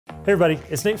Hey everybody,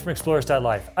 it's Nate from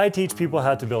EXPLORIST.life. I teach people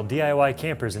how to build DIY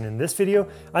campers, and in this video,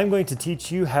 I'm going to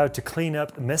teach you how to clean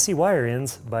up messy wire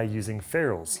ends by using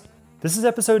ferrules. This is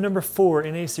episode number 4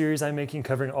 in a series I'm making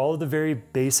covering all of the very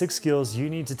basic skills you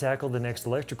need to tackle the next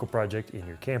electrical project in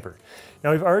your camper. Now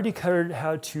we've already covered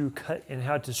how to cut and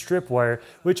how to strip wire,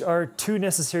 which are 2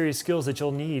 necessary skills that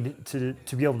you'll need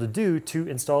to be able to do to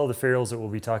install the ferrules that we'll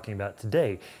be talking about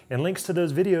today. And links to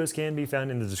those videos can be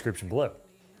found in the description below.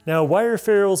 Now, wire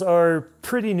ferrules are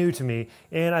pretty new to me,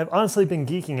 and I've honestly been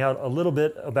geeking out a little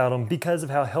bit about them because of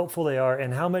how helpful they are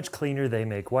and how much cleaner they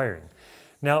make wiring.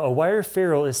 Now, a wire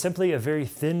ferrule is simply a very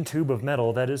thin tube of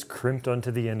metal that is crimped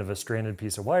onto the end of a stranded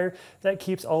piece of wire that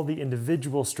keeps all the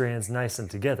individual strands nice and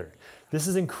together. This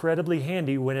is incredibly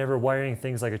handy whenever wiring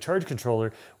things like a charge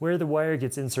controller, where the wire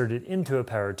gets inserted into a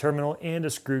power terminal and a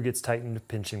screw gets tightened,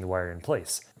 pinching the wire in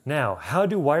place. Now, how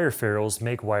do wire ferrules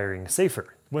make wiring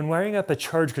safer? When wiring up a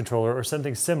charge controller or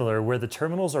something similar where the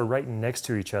terminals are right next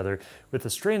to each other with a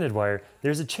stranded wire,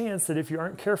 there's a chance that if you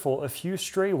aren't careful, a few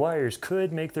stray wires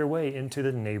could make their way into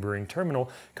the neighboring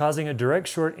terminal, causing a direct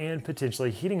short and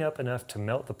potentially heating up enough to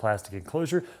melt the plastic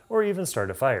enclosure or even start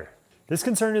a fire. This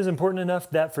concern is important enough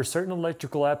that for certain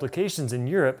electrical applications in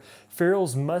Europe,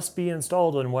 ferrules must be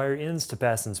installed on wire ends to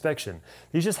pass inspection.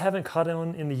 These just haven't caught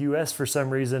on in the US for some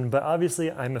reason, but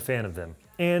obviously I'm a fan of them.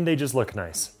 And they just look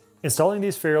nice. Installing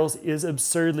these ferrules is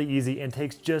absurdly easy and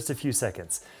takes just a few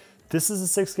seconds. This is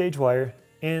a 6-gauge wire,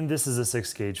 and this is a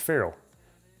 6-gauge ferrule.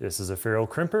 This is a ferrule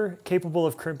crimper capable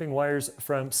of crimping wires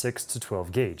from 6 to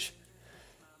 12 gauge.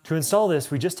 To install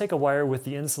this, we just take a wire with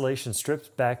the insulation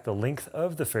stripped back the length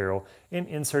of the ferrule and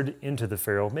insert it into the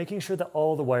ferrule, making sure that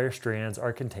all the wire strands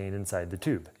are contained inside the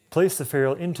tube. Place the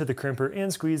ferrule into the crimper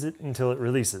and squeeze it until it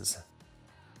releases.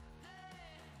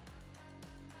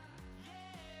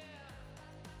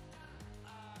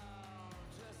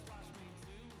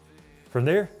 From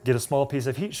there, get a small piece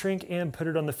of heat shrink and put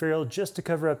it on the ferrule just to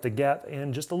cover up the gap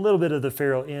and just a little bit of the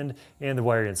ferrule end and the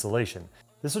wire insulation.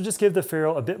 This will just give the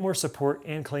ferrule a bit more support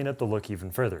and clean up the look even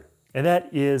further. And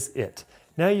that is it.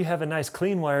 Now you have a nice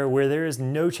clean wire where there is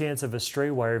no chance of a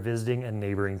stray wire visiting a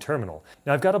neighboring terminal.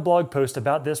 Now I've got a blog post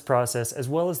about this process as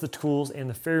well as the tools and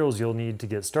the ferrules you'll need to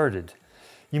get started.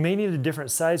 You may need a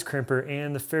different size crimper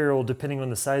and the ferrule depending on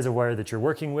the size of wire that you're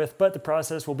working with, but the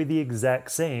process will be the exact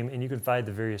same, and you can find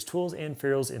the various tools and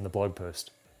ferrules in the blog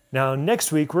post. Now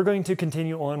next week we're going to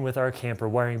continue on with our camper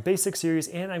wiring basics series,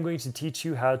 and I'm going to teach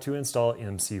you how to install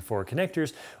MC4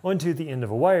 connectors onto the end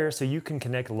of a wire so you can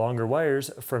connect longer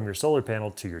wires from your solar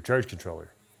panel to your charge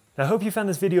controller. I hope you found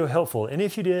this video helpful, and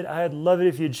if you did, I'd love it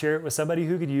if you'd share it with somebody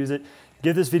who could use it.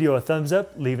 Give this video a thumbs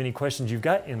up, leave any questions you've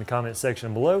got in the comment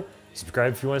section below,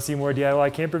 subscribe if you want to see more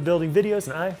DIY camper building videos,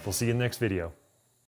 and I will see you in the next video.